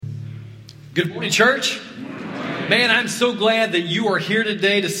Good morning, church. Man, I'm so glad that you are here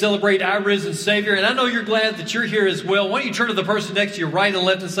today to celebrate our risen Savior. And I know you're glad that you're here as well. Why don't you turn to the person next to you right and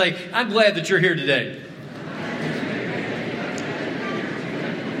left and say, I'm glad that you're here today.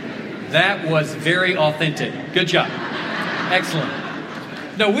 That was very authentic. Good job. Excellent.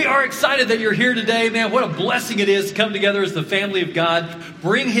 No, we are excited that you're here today, man. What a blessing it is to come together as the family of God.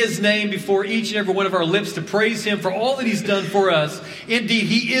 Bring His name before each and every one of our lips to praise Him for all that He's done for us. Indeed,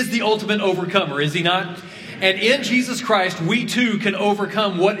 He is the ultimate overcomer, is He not? And in Jesus Christ, we too can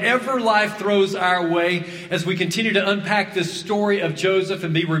overcome whatever life throws our way as we continue to unpack this story of Joseph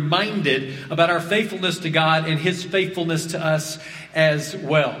and be reminded about our faithfulness to God and His faithfulness to us as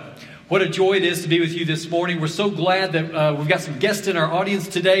well. What a joy it is to be with you this morning. We're so glad that we've got some guests in our audience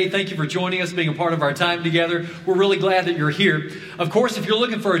today. Thank you for joining us, being a part of our time together. We're really glad that you're here. Of course, if you're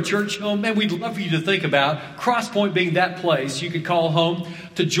looking for a church home, man, we'd love for you to think about Crosspoint being that place you could call home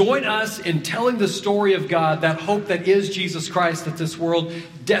to join us in telling the story of God, that hope that is Jesus Christ that this world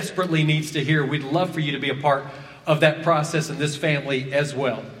desperately needs to hear. We'd love for you to be a part of that process and this family as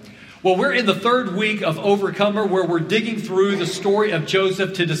well. Well, we're in the third week of Overcomer, where we're digging through the story of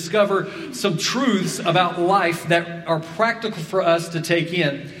Joseph to discover some truths about life that are practical for us to take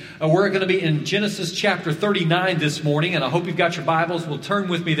in. We're going to be in Genesis chapter 39 this morning, and I hope you've got your Bibles. We'll turn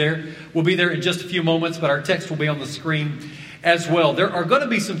with me there. We'll be there in just a few moments, but our text will be on the screen as well. There are going to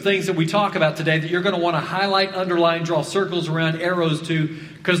be some things that we talk about today that you're going to want to highlight, underline, draw circles around, arrows to,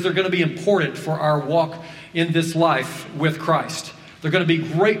 because they're going to be important for our walk in this life with Christ. They're going to be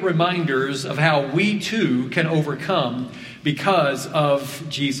great reminders of how we too can overcome because of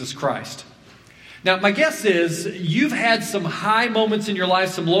Jesus Christ. Now, my guess is you've had some high moments in your life,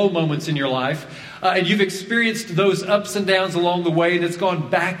 some low moments in your life, and you've experienced those ups and downs along the way, and it's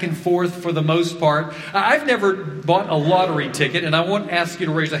gone back and forth for the most part. I've never bought a lottery ticket, and I won't ask you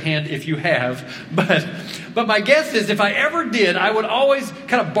to raise a hand if you have, but my guess is if I ever did, I would always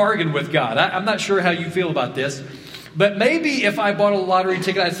kind of bargain with God. I'm not sure how you feel about this. But maybe if I bought a lottery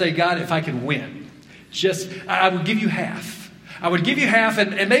ticket, I'd say, God, if I can win, I would give you half. I would give you half,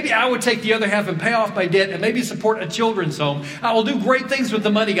 and maybe I would take the other half and pay off my debt and maybe support a children's home. I will do great things with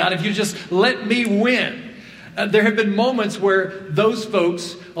the money, God, if you just let me win. There have been moments where those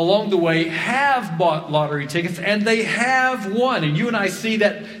folks along the way have bought lottery tickets and they have won. And you and I see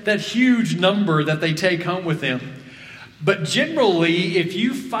that huge number that they take home with them. But generally, if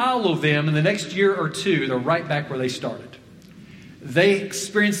you follow them in the next year or two, they're right back where they started. They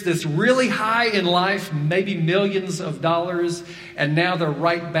experienced this really high in life, maybe millions of dollars, and now they're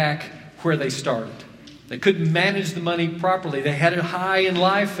right back where they started. They couldn't manage the money properly. They had it high in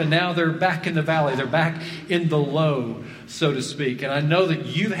life, and now they're back in the valley. They're back in the low, so to speak. And I know that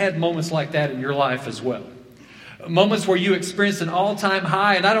you've had moments like that in your life as well. Moments where you experienced an all-time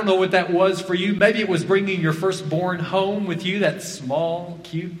high, and I don't know what that was for you. Maybe it was bringing your firstborn home with you, that small,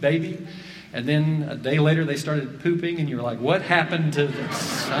 cute baby. And then a day later they started pooping, and you were like, what happened to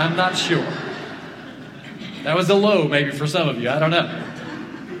this? I'm not sure. That was a low maybe for some of you. I don't know.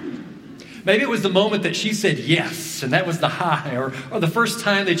 Maybe it was the moment that she said yes, and that was the high, or the first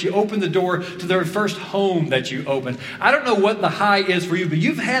time that you opened the door to their first home that you opened. I don't know what the high is for you, but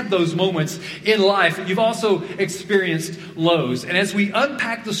you've had those moments in life. You've also experienced lows. And as we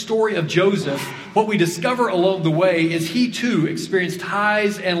unpack the story of Joseph, what we discover along the way is he too experienced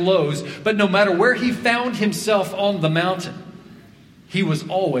highs and lows. But no matter where he found himself on the mountain, he was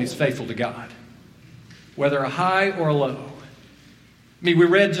always faithful to God, whether a high or a low. I mean, we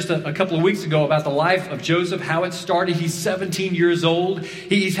read just a couple of weeks ago about the life of Joseph, how it started. He's 17 years old.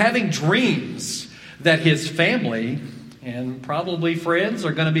 He's having dreams that his family and probably friends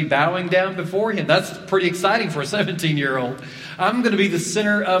are going to be bowing down before him. That's pretty exciting for a 17-year-old. I'm going to be the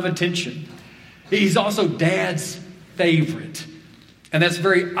center of attention. He's also Dad's favorite. And that's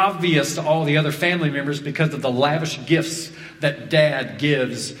very obvious to all the other family members because of the lavish gifts that Dad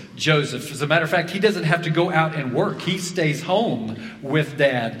gives Joseph. As a matter of fact, he doesn't have to go out and work. He stays home with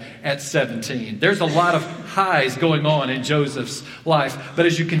Dad at 17. There's a lot of highs going on in Joseph's life. But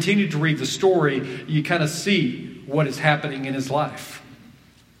as you continue to read the story, you kind of see what is happening in his life.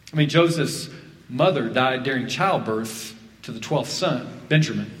 I mean, Joseph's mother died during childbirth to the 12th son,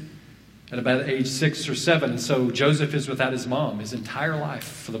 Benjamin, at about age 6 or 7. And so Joseph is without his mom his entire life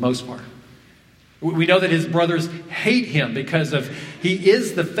for the most part. We know that his brothers hate him because he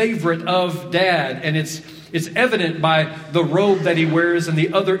is the favorite of Dad. And it's evident by the robe that he wears and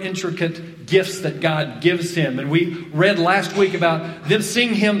the other intricate gifts that God gives him. And we read last week about them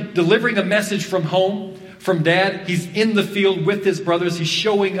seeing him delivering a message from home from Dad. He's in the field with his brothers. He's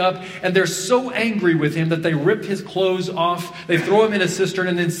showing up, and they're so angry with him that they rip his clothes off. They throw him in a cistern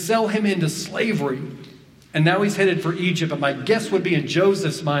and then sell him into slavery. And now he's headed for Egypt. And my guess would be in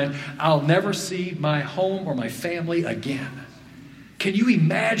Joseph's mind, I'll never see my home or my family again. Can you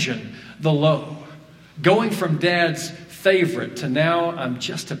imagine the low? Going from Dad's favorite to now I'm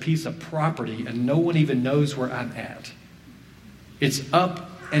just a piece of property and no one even knows where I'm at. It's up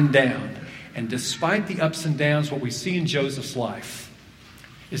and down. And despite the ups and downs, what we see in Joseph's life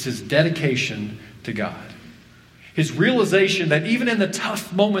is his dedication to God. His realization that even in the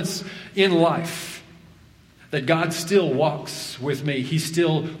tough moments in life, that God still walks with me. He's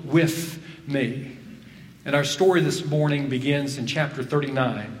still with me. And our story this morning begins in chapter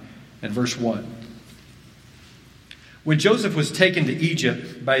 39 and verse 1. When Joseph was taken to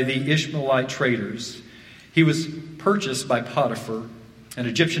Egypt by the Ishmaelite traders, he was purchased by Potiphar, an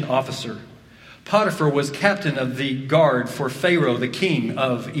Egyptian officer. Potiphar was captain of the guard for Pharaoh, the king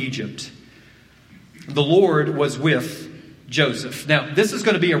of Egypt. The Lord was with Joseph. Now, this is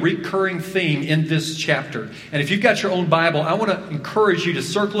going to be a recurring theme in this chapter. And if you've got your own Bible, I want to encourage you to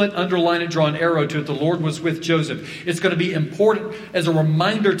circle it, underline it, draw an arrow to it. The Lord was with Joseph. It's going to be important as a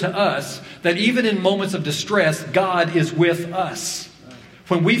reminder to us that even in moments of distress, God is with us.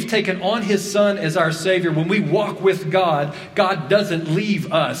 When we've taken on His Son as our Savior, when we walk with God, God doesn't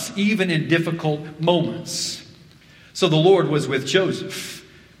leave us, even in difficult moments. So the Lord was with Joseph.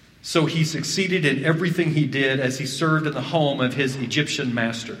 So he succeeded in everything he did as he served in the home of his Egyptian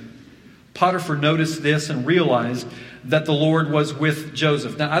master. Potiphar noticed this and realized that the Lord was with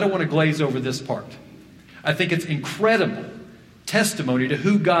Joseph. Now, I don't want to glaze over this part. I think it's incredible testimony to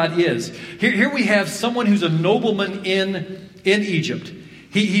who God is. Here we have someone who's a nobleman in Egypt.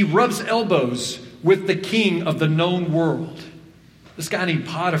 He rubs elbows with the king of the known world. This guy named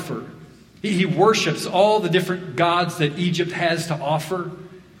Potiphar. He worships all the different gods that Egypt has to offer.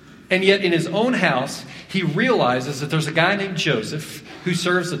 And yet in his own house, he realizes that there's a guy named Joseph who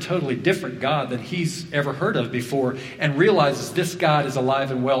serves a totally different God than he's ever heard of before, and realizes this God is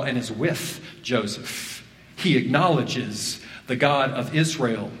alive and well and is with Joseph. He acknowledges the God of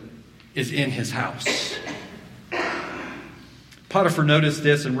Israel is in his house. Potiphar noticed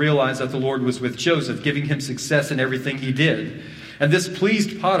this and realized that the Lord was with Joseph, giving him success in everything he did. And this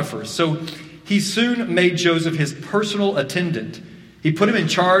pleased Potiphar. So he soon made Joseph his personal attendant. He put him in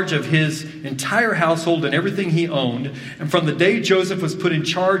charge of his entire household and everything he owned. And from the day Joseph was put in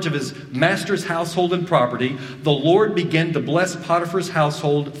charge of his master's household and property, the Lord began to bless Potiphar's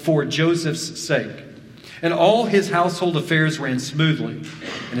household for Joseph's sake. And all his household affairs ran smoothly,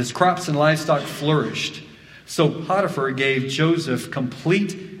 and his crops and livestock flourished. So Potiphar gave Joseph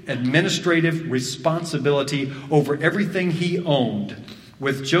complete administrative responsibility over everything he owned.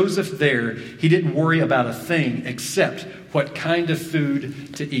 With Joseph there, he didn't worry about a thing except what kind of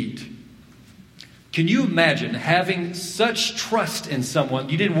food to eat. Can you imagine having such trust in someone?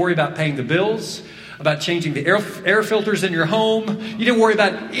 You didn't worry about paying the bills, about changing the air filters in your home. You didn't worry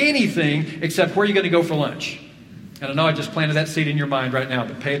about anything except where you're going to go for lunch. And I know I just planted that seed in your mind right now,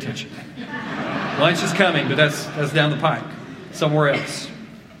 but pay attention. Lunch is coming, but that's down the pike, somewhere else.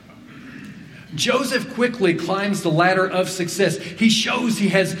 Joseph quickly climbs the ladder of success. He shows he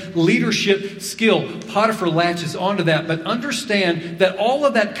has leadership skill. Potiphar latches onto that, but understand that all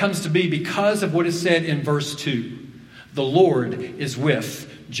of that comes to be because of what is said in verse 2. The Lord is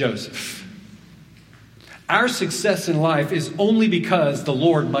with Joseph. Our success in life is only because the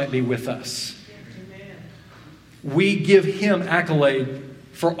Lord might be with us. We give Him accolade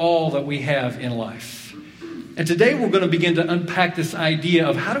for all that we have in life. And today we're going to begin to unpack this idea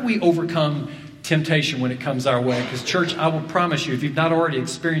of how do we overcome temptation when it comes our way. Because church, I will promise you, if you've not already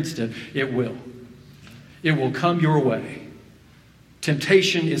experienced it, it will. It will come your way.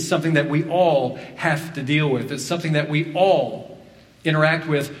 Temptation is something that we all have to deal with. It's something that we all interact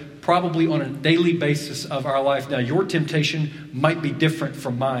with probably on a daily basis of our life. Now, your temptation might be different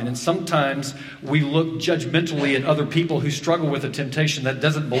from mine. And sometimes we look judgmentally at other people who struggle with a temptation that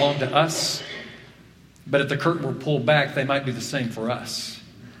doesn't belong to us. But if the curtain were pulled back, they might be the same for us.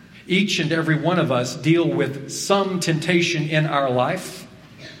 Each and every one of us deal with some temptation in our life.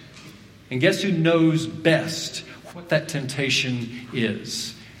 And guess who knows best what that temptation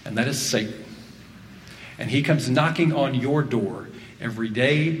is? And that is Satan. And he comes knocking on your door every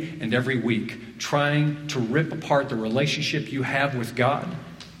day and every week, trying to rip apart the relationship you have with God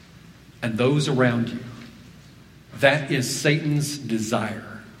and those around you. That is Satan's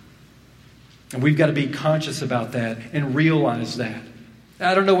desire. And we've got to be conscious about that and realize that.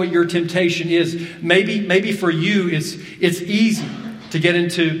 I don't know what your temptation is. Maybe for you it's easy to get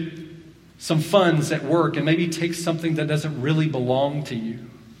into some funds at work and maybe take something that doesn't really belong to you.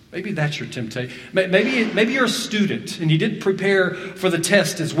 Maybe that's your temptation. Maybe you're a student and you didn't prepare for the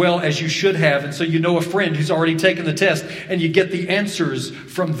test as well as you should have, and so you know a friend who's already taken the test and you get the answers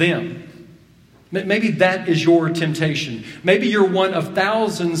from them. Maybe that is your temptation. Maybe you're one of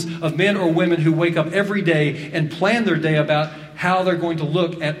thousands of men or women who wake up every day and plan their day about how they're going to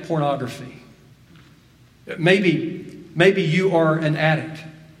look at pornography. Maybe you are an addict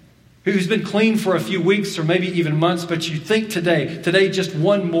who's been clean for a few weeks or maybe even months, but you think today just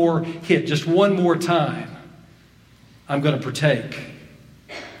one more hit, just one more time, I'm going to partake.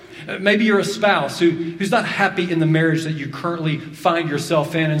 Maybe you're a spouse who's not happy in the marriage that you currently find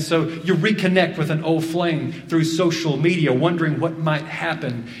yourself in, and so you reconnect with an old flame through social media, wondering what might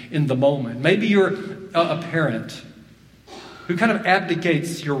happen in the moment. Maybe you're a parent who kind of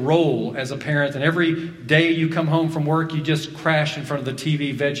abdicates your role as a parent, and every day you come home from work, you just crash in front of the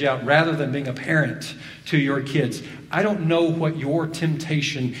TV, veg out, rather than being a parent to your kids. I don't know what your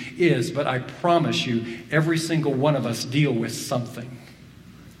temptation is, but I promise you, every single one of us deal with something.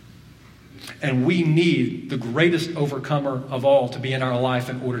 And we need the greatest overcomer of all to be in our life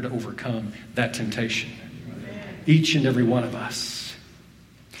in order to overcome that temptation. Each and every one of us.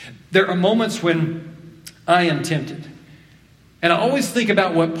 There are moments when I am tempted. And I always think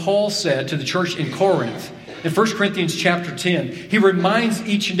about what Paul said to the church in Corinth. In 1 Corinthians chapter 10, he reminds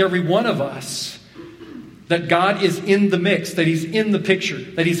each and every one of us that God is in the mix, that He's in the picture,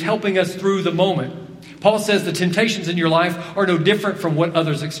 that He's helping us through the moment. Paul says the temptations in your life are no different from what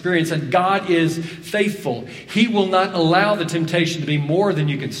others experience, and God is faithful. He will not allow the temptation to be more than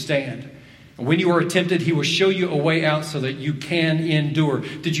you can stand. And when you are tempted, He will show you a way out so that you can endure.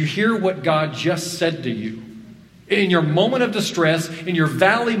 Did you hear what God just said to you? In your moment of distress, in your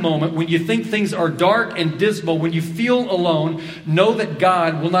valley moment, when you think things are dark and dismal, when you feel alone, know that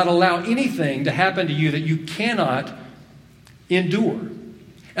God will not allow anything to happen to you that you cannot endure.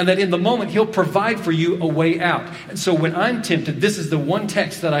 And that in the moment, He'll provide for you a way out. And so when I'm tempted, this is the one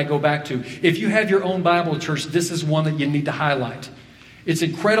text that I go back to. If you have your own Bible, church, this is one that you need to highlight. It's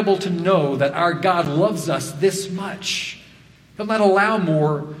incredible to know that our God loves us this much. He'll not allow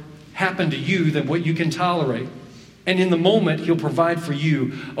more happen to you than what you can tolerate. And in the moment, He'll provide for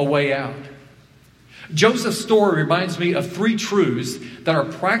you a way out. Joseph's story reminds me of 3 truths that are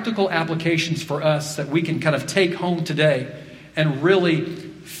practical applications for us that we can kind of take home today and really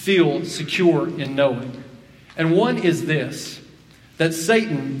feel secure in knowing. And one is this, that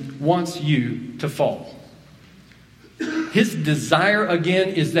Satan wants you to fall. His desire, again,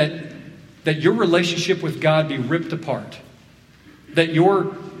 is that your relationship with God be ripped apart. That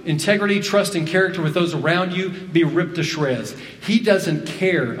your integrity, trust, and character with those around you be ripped to shreds. He doesn't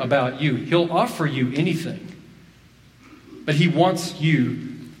care about you. He'll offer you anything. But he wants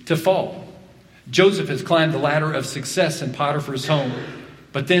you to fall. Joseph has climbed the ladder of success in Potiphar's home.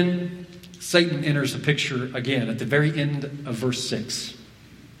 But then Satan enters the picture again at the very end of verse 6.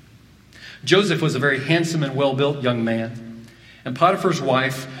 Joseph was a very handsome and well-built young man. And Potiphar's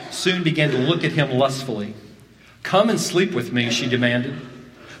wife soon began to look at him lustfully. "Come and sleep with me," she demanded.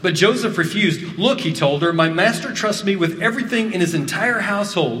 But Joseph refused. "Look," he told her, "my master trusts me with everything in his entire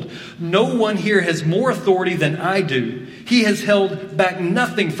household. No one here has more authority than I do. He has held back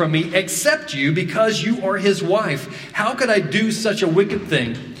nothing from me except you because you are his wife. How could I do such a wicked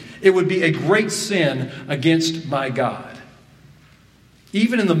thing? It would be a great sin against my God."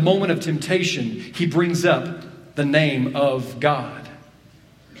 Even in the moment of temptation, he brings up the name of God.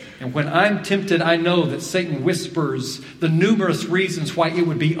 And when I'm tempted, I know that Satan whispers the numerous reasons why it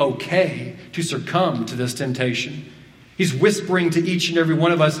would be okay to succumb to this temptation. He's whispering to each and every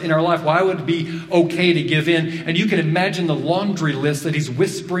one of us in our life, why would it be okay to give in? And you can imagine the laundry list that he's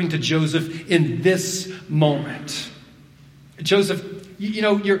whispering to Joseph in this moment. Joseph, you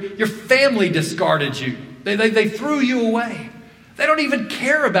know, your family discarded you. They threw you away. They don't even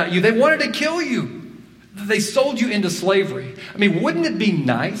care about you. They wanted to kill you. They sold you into slavery. I mean, wouldn't it be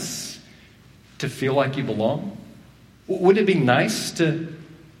nice to feel like you belong? Wouldn't it be nice to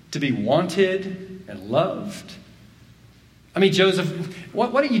be wanted and loved? I mean, Joseph, why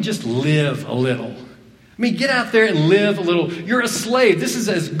don't you just live a little? I mean, get out there and live a little. You're a slave. This is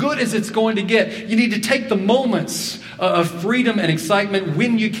as good as it's going to get. You need to take the moments of freedom and excitement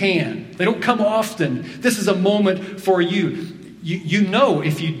when you can. They don't come often. This is a moment for you. You know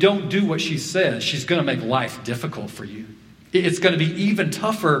if you don't do what she says, she's going to make life difficult for you. It's going to be even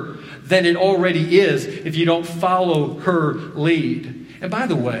tougher than it already is if you don't follow her lead. And by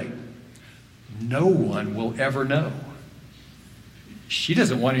the way, no one will ever know. She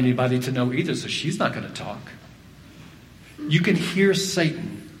doesn't want anybody to know either, so she's not going to talk. You can hear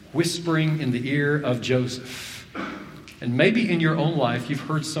Satan whispering in the ear of Joseph. And maybe in your own life, you've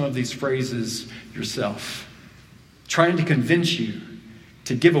heard some of these phrases yourself, trying to convince you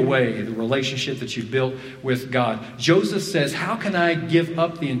to give away the relationship that you've built with God. Joseph says, how can I give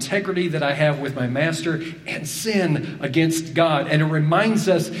up the integrity that I have with my master and sin against God? And it reminds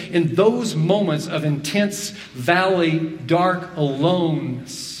us in those moments of intense valley, dark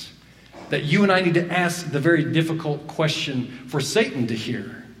aloneness, that you and I need to ask the very difficult question for Satan to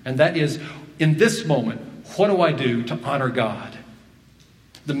hear. And that is, in this moment, what do I do to honor God?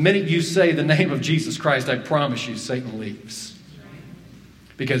 The minute you say the name of Jesus Christ, I promise you, Satan leaves.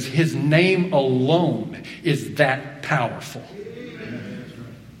 Because his name alone is that powerful.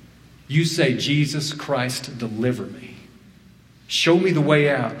 You say, Jesus Christ, deliver me. Show me the way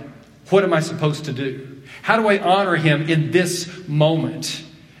out. What am I supposed to do? How do I honor him in this moment?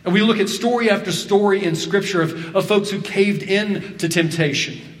 And we look at story after story in Scripture of folks who caved in to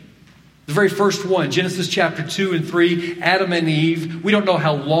temptation. The very first one, Genesis chapter 2 and 3, Adam and Eve. We don't know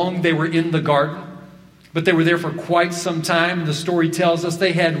how long they were in the garden, but they were there for quite some time. The story tells us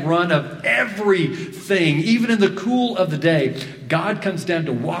they had run of everything. Even in the cool of the day, God comes down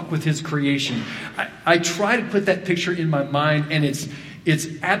to walk with his creation. I try to put that picture in my mind, and it's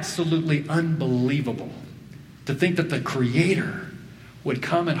absolutely unbelievable to think that the Creator would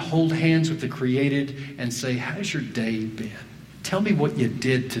come and hold hands with the created and say, how's your day been? Tell me what you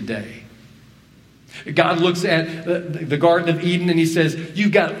did today. God looks at the Garden of Eden and he says,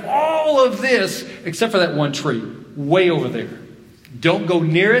 you've got all of this except for that one tree way over there. Don't go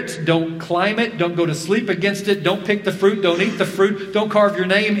near it. Don't climb it. Don't go to sleep against it. Don't pick the fruit. Don't eat the fruit. Don't carve your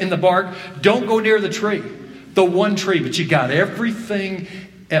name in the bark. Don't go near the tree. The one tree, but you got everything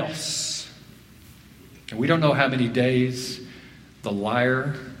else. And we don't know how many days the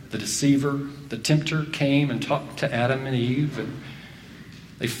liar, the deceiver, the tempter came and talked to Adam and Eve, and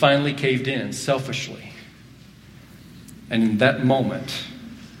they finally caved in selfishly. And in that moment,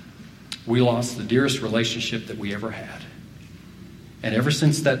 we lost the dearest relationship that we ever had. And ever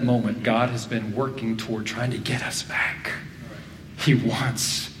since that moment, God has been working toward trying to get us back. He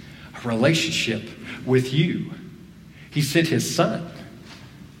wants a relationship with you. He sent his son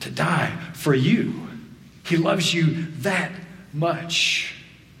to die for you. He loves you that much.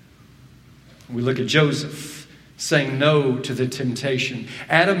 We look at Joseph saying no to the temptation.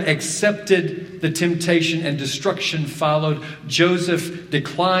 Adam accepted the temptation and destruction followed. Joseph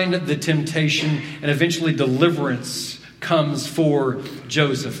declined the temptation and eventually deliverance comes for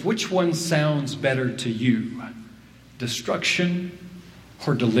Joseph. Which one sounds better to you? Destruction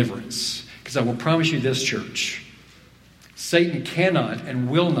or deliverance? Because I will promise you this, church, Satan cannot and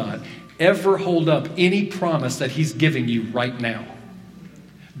will not ever hold up any promise that he's giving you right now.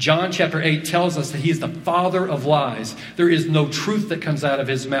 John chapter 8 tells us that he is the father of lies. There is no truth that comes out of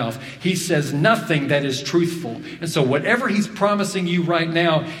his mouth. He says nothing that is truthful. And so whatever he's promising you right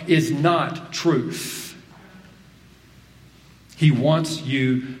now is not truth. He wants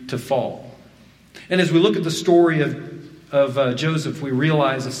you to fall. And as we look at the story of Joseph, we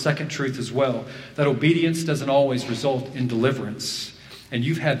realize a second truth as well, that obedience doesn't always result in deliverance. And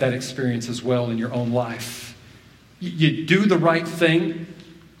you've had that experience as well in your own life. You do the right thing,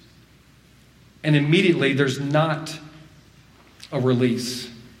 and immediately there's not a release.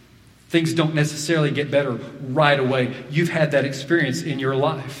 Things don't necessarily get better right away. You've had that experience in your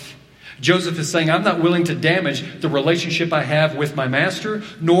life. Joseph is saying, I'm not willing to damage the relationship I have with my master,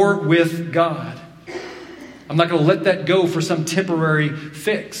 nor with God. I'm not going to let that go for some temporary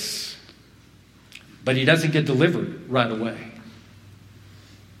fix. But he doesn't get delivered right away.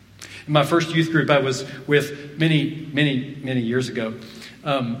 In my first youth group I was with many years ago,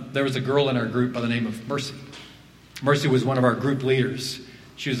 there was a girl in our group by the name of Mercy. Mercy was one of our group leaders.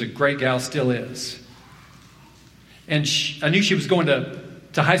 She was a great gal, still is. And I knew she was going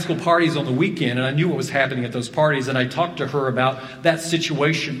to high school parties on the weekend, and I knew what was happening at those parties, and I talked to her about that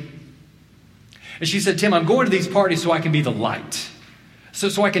situation. And she said, Tim, I'm going to these parties so I can be the light.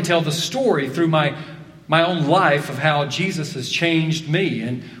 So I can tell the story through my own life of how Jesus has changed me.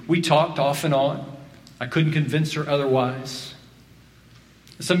 And we talked off and on. I couldn't convince her otherwise.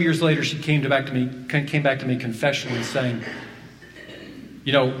 Some years later, she came back to me confessionally saying,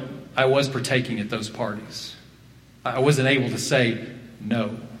 I was partaking at those parties. I wasn't able to say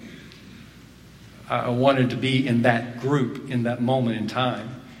no. I wanted to be in that group in that moment in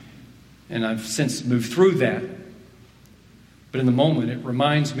time. And I've since moved through that. But in the moment, it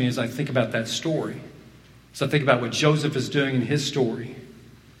reminds me as I think about that story. So I think about what Joseph is doing in his story.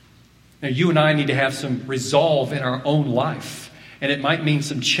 Now, you and I need to have some resolve in our own life. And it might mean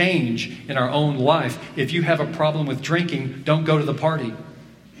some change in our own life. If you have a problem with drinking, don't go to the party.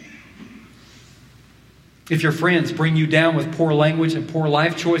 If your friends bring you down with poor language and poor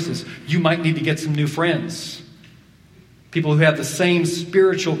life choices, you might need to get some new friends. People who have the same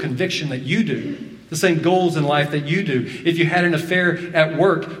spiritual conviction that you do, the same goals in life that you do. If you had an affair at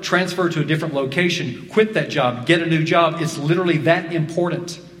work, transfer to a different location, quit that job, get a new job. It's literally that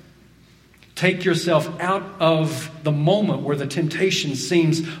important. Take yourself out of the moment where the temptation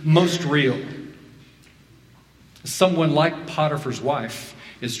seems most real. Someone like Potiphar's wife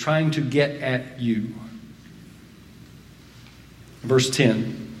is trying to get at you. Verse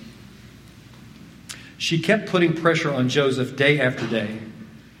 10. She kept putting pressure on Joseph day after day,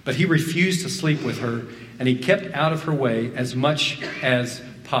 but he refused to sleep with her, and he kept out of her way as much as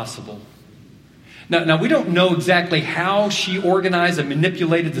possible. Now, we don't know exactly how she organized and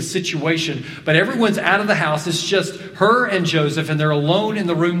manipulated the situation, but everyone's out of the house. It's just her and Joseph, and they're alone in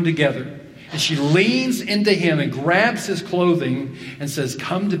the room together. And she leans into him and grabs his clothing and says,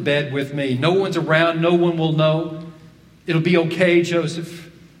 "Come to bed with me. No one's around. No one will know. It'll be okay, Joseph."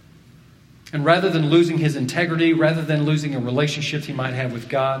 And rather than losing his integrity, rather than losing a relationship he might have with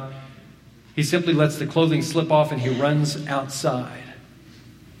God, he simply lets the clothing slip off and he runs outside.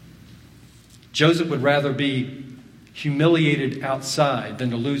 Joseph would rather be humiliated outside than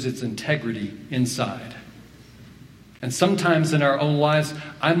to lose its integrity inside. And sometimes in our own lives,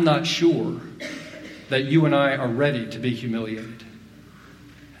 I'm not sure that you and I are ready to be humiliated.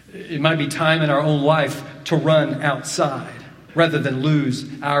 It might be time in our own life to run outside rather than lose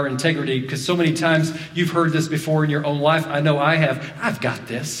our integrity. Because so many times you've heard this before in your own life. I know I have. I've got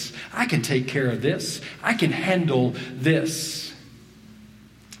this. I can take care of this. I can handle this.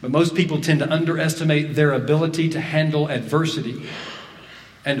 But most people tend to underestimate their ability to handle adversity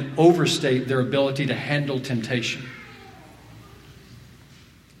and overstate their ability to handle temptation.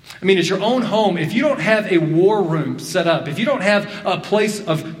 I mean, at your own home, if you don't have a war room set up, if you don't have a place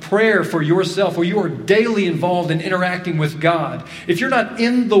of prayer for yourself where you are daily involved in interacting with God, if you're not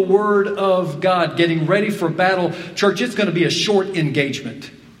in the Word of God getting ready for battle, church, it's going to be a short engagement.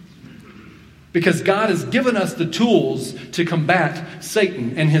 Because God has given us the tools to combat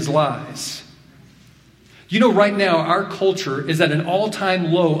Satan and his lies. You know, right now, our culture is at an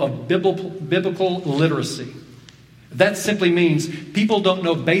all-time low of biblical literacy. That simply means people don't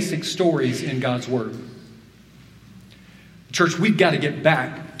know basic stories in God's Word. Church, we've got to get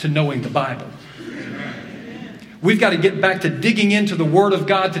back to knowing the Bible. We've got to get back to digging into the Word of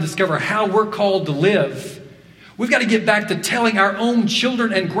God to discover how we're called to live. We've got to get back to telling our own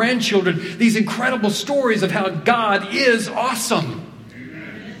children and grandchildren these incredible stories of how God is awesome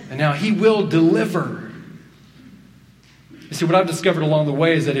and how He will deliver. You see, what I've discovered along the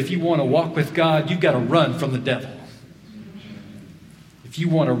way is that if you want to walk with God, you've got to run from the devil. If you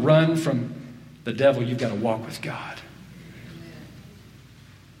want to run from the devil, you've got to walk with God.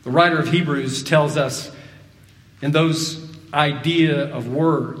 The writer of Hebrews tells us in those idea of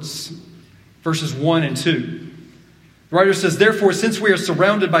words, verses 1 and 2. The writer says, "Therefore, since we are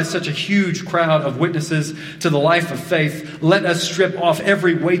surrounded by such a huge crowd of witnesses to the life of faith, let us strip off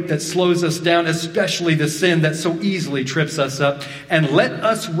every weight that slows us down, especially the sin that so easily trips us up, and let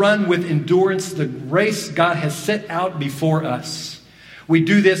us run with endurance the race God has set out before us. We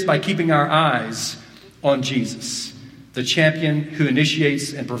do this by keeping our eyes on Jesus, the champion who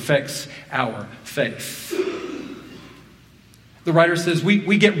initiates and perfects our faith." The writer says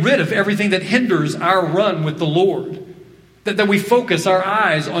we get rid of everything that hinders our run with the Lord. That we focus our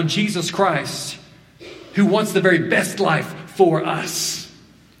eyes on Jesus Christ, who wants the very best life for us,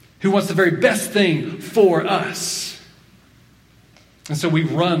 who wants the very best thing for us. And so we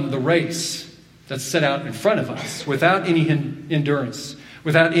run the race that's set out in front of us without any endurance,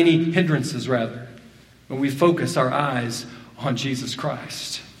 without any hindrances, rather, when we focus our eyes on Jesus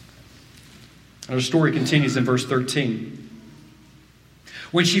Christ. And our story continues in verse 13.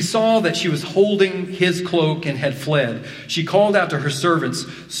 When she saw that she was holding his cloak and had fled, she called out to her servants.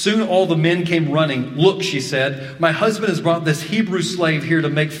 Soon all the men came running. "Look," she said, "my husband has brought this Hebrew slave here to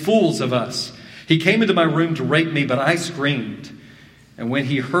make fools of us. He came into my room to rape me, but I screamed. And when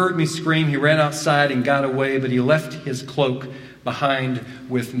he heard me scream, he ran outside and got away, but he left his cloak behind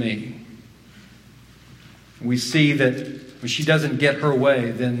with me." We see that when she doesn't get her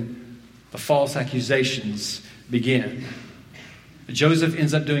way, then the false accusations begin. Joseph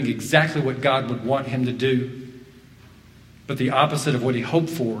ends up doing exactly what God would want him to do. But the opposite of what he hoped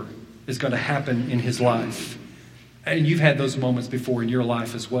for is going to happen in his life. And you've had those moments before in your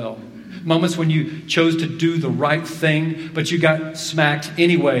life as well. Moments when you chose to do the right thing, but you got smacked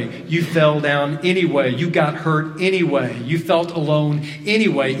anyway. You fell down anyway. You got hurt anyway. You felt alone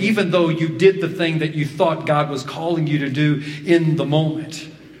anyway, even though you did the thing that you thought God was calling you to do in the moment.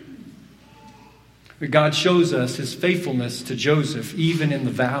 God shows us his faithfulness to Joseph even in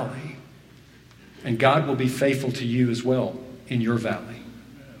the valley. And God will be faithful to you as well in your valley.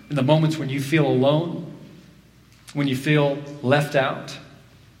 In the moments when you feel alone, when you feel left out,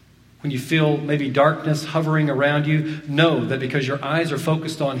 when you feel maybe darkness hovering around you, know that because your eyes are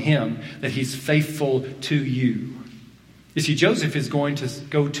focused on him, that he's faithful to you. You see, Joseph is going to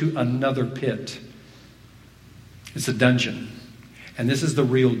go to another pit. It's a dungeon. And this is the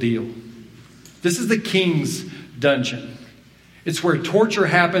real deal. This is the king's dungeon. It's where torture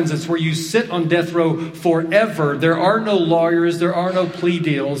happens. It's where you sit on death row forever. There are no lawyers. There are no plea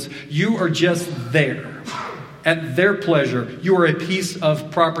deals. You are just there at their pleasure. You are a piece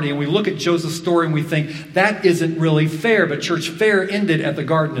of property. And we look at Joseph's story and we think, that isn't really fair. But church, fair ended at the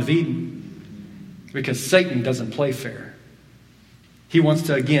Garden of Eden because Satan doesn't play fair. He wants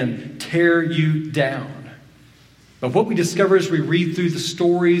to, again, tear you down. But what we discover as we read through the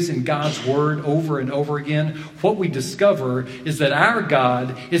stories in God's Word over and over again, what we discover is that our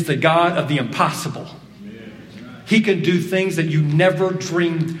God is the God of the impossible. He can do things that you never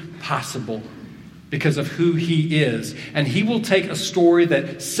dreamed possible because of who he is. And he will take a story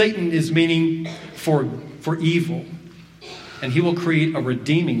that Satan is meaning for evil, and he will create a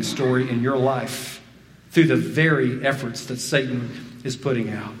redeeming story in your life through the very efforts that Satan is putting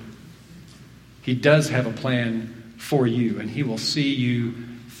out. He does have a plan for you, and he will see you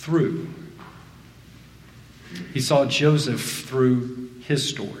through. He saw Joseph through his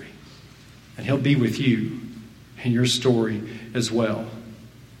story, and he'll be with you in your story as well.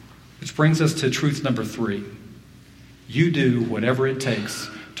 Which brings us to truth number 3. You do whatever it takes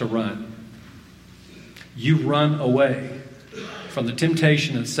to run. You run away from the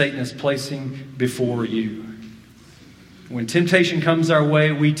temptation that Satan is placing before you. When temptation comes our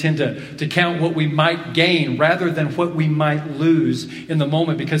way, we tend to count what we might gain rather than what we might lose in the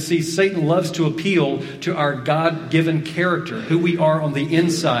moment. Because, see, Satan loves to appeal to our God-given character, who we are on the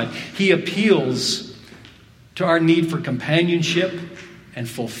inside. He appeals to our need for companionship and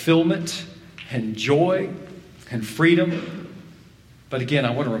fulfillment and joy and freedom. But again,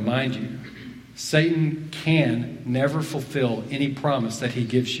 I want to remind you, Satan can never fulfill any promise that he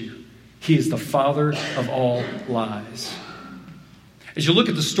gives you. He is the father of all lies. As you look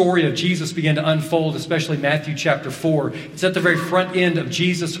at the story of Jesus begin to unfold, especially Matthew chapter 4, it's at the very front end of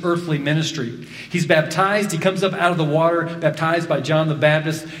Jesus' earthly ministry. He's baptized. He comes up out of the water, baptized by John the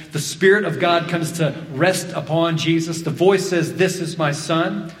Baptist. The Spirit of God comes to rest upon Jesus. The voice says, "This is my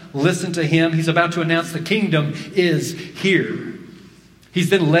son. Listen to him." He's about to announce the kingdom is here. He's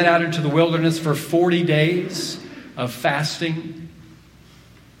then led out into the wilderness for 40 days of fasting.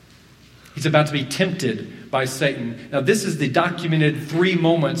 He's about to be tempted by Satan. Now, this is the documented 3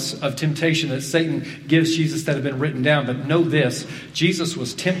 moments of temptation that Satan gives Jesus that have been written down. But know this, Jesus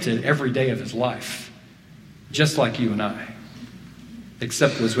was tempted every day of his life, just like you and I,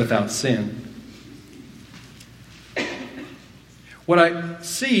 except was without sin. What I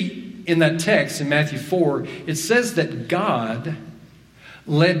see in that text in Matthew 4, it says that God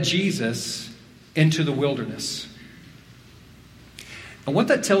led Jesus into the wilderness. And what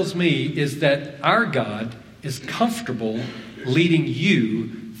that tells me is that our God is comfortable leading you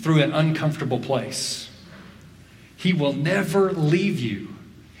through an uncomfortable place. He will never leave you.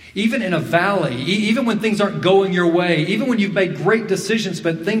 Even in a valley, even when things aren't going your way, even when you've made great decisions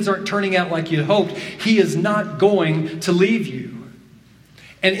but things aren't turning out like you hoped, he is not going to leave you.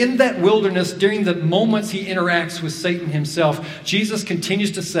 And in that wilderness, during the moments he interacts with Satan himself, Jesus continues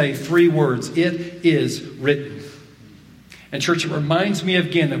to say 3 words, "It is written." And church, it reminds me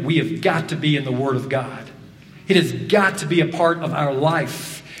again that we have got to be in the Word of God. It has got to be a part of our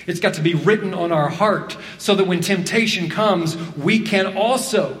life. It's got to be written on our heart so that when temptation comes, we can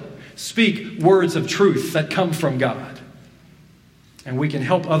also speak words of truth that come from God. And we can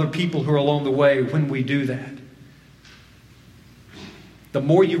help other people who are along the way when we do that. The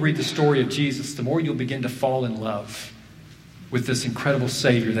more you read the story of Jesus, the more you'll begin to fall in love with this incredible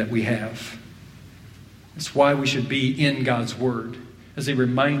Savior that we have. It's why we should be in God's Word, as he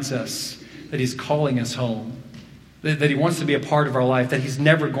reminds us that he's calling us home, that he wants to be a part of our life, that he's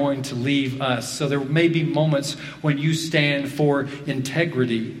never going to leave us. So there may be moments when you stand for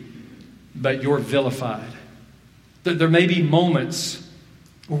integrity, but you're vilified. There may be moments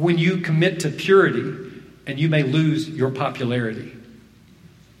when you commit to purity and you may lose your popularity.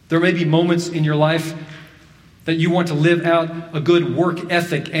 There may be moments in your life that you want to live out a good work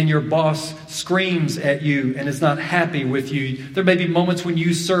ethic and your boss screams at you and is not happy with you. There may be moments when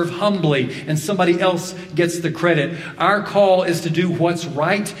you serve humbly and somebody else gets the credit. Our call is to do what's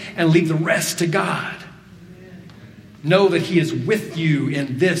right and leave the rest to God. Know that he is with you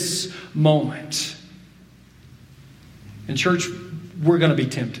in this moment. In church, we're going to be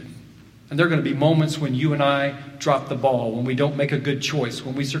tempted. And there are going to be moments when you and I drop the ball, when we don't make a good choice,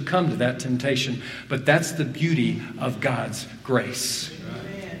 when we succumb to that temptation. But that's the beauty of God's grace.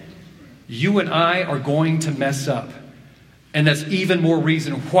 You and I are going to mess up. And that's even more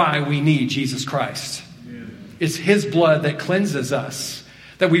reason why we need Jesus Christ. It's His blood that cleanses us.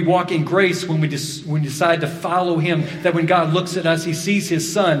 That we walk in grace when we decide to follow Him. That when God looks at us, He sees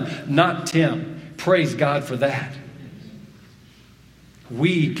His Son, not Tim. Praise God for that.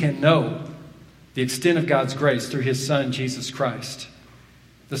 We can know the extent of God's grace through His Son, Jesus Christ.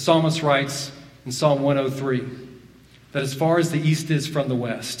 The psalmist writes in Psalm 103 that as far as the east is from the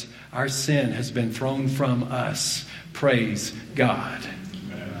west, our sin has been thrown from us. Praise God.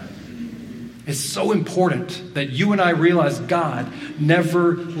 It's so important that you and I realize God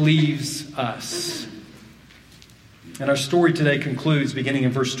never leaves us. And our story today concludes beginning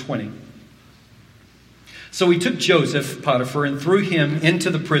in verse 20. So he took Joseph, Potiphar, and threw him into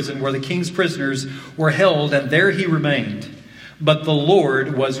the prison where the king's prisoners were held, and there he remained. But the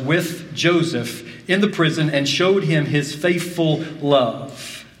Lord was with Joseph in the prison and showed him His faithful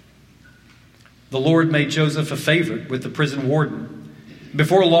love. The Lord made Joseph a favorite with the prison warden.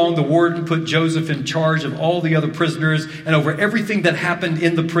 Before long, the warden put Joseph in charge of all the other prisoners and over everything that happened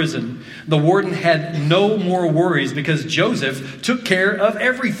in the prison. The warden had no more worries because Joseph took care of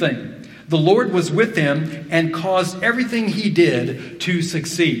everything. The Lord was with him and caused everything he did to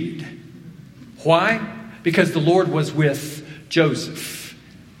succeed. Why? Because the Lord was with Joseph.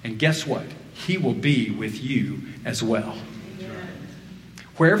 And guess what? He will be with you as well.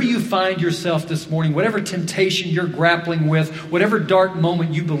 Wherever you find yourself this morning, whatever temptation you're grappling with, whatever dark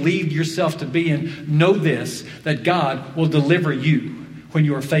moment you believed yourself to be in, know this, that God will deliver you when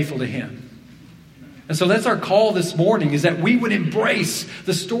you are faithful to Him. And so that's our call this morning, is that we would embrace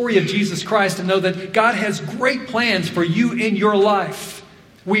the story of Jesus Christ and know that God has great plans for you in your life.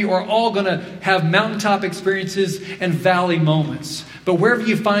 We are all going to have mountaintop experiences and valley moments. But wherever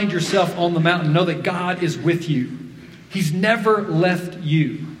you find yourself on the mountain, know that God is with you. He's never left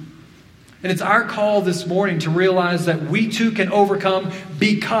you. And it's our call this morning to realize that we too can overcome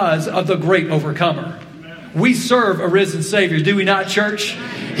because of the great overcomer. We serve a risen Savior, do we not, church?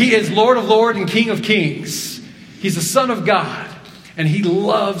 He is Lord of Lords and King of Kings. He's the Son of God, and He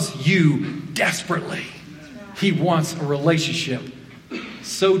loves you desperately. He wants a relationship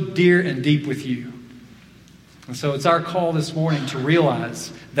so dear and deep with you. And so it's our call this morning to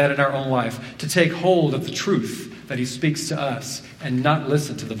realize that in our own life, to take hold of the truth that He speaks to us and not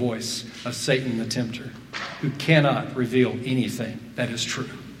listen to the voice of Satan the tempter, who cannot reveal anything that is true.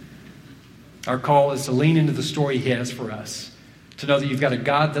 Our call is to lean into the story He has for us, to know that you've got a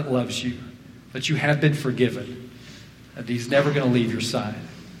God that loves you, that you have been forgiven, that He's never going to leave your side.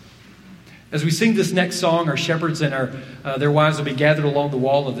 As we sing this next song, our shepherds and their wives will be gathered along the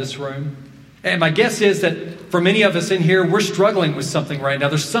wall of this room. And my guess is that for many of us in here, we're struggling with something right now.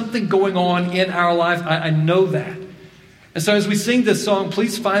 There's something going on in our life. I know that. And so as we sing this song,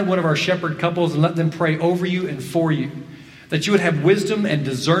 please find one of our shepherd couples and let them pray over you and for you. That you would have wisdom and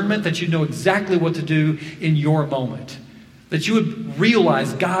discernment, that you know exactly what to do in your moment. That you would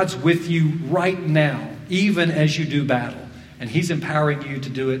realize God's with you right now, even as you do battle. And He's empowering you to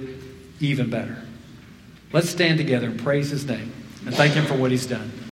do it even better. Let's stand together and praise His name and thank Him for what He's done.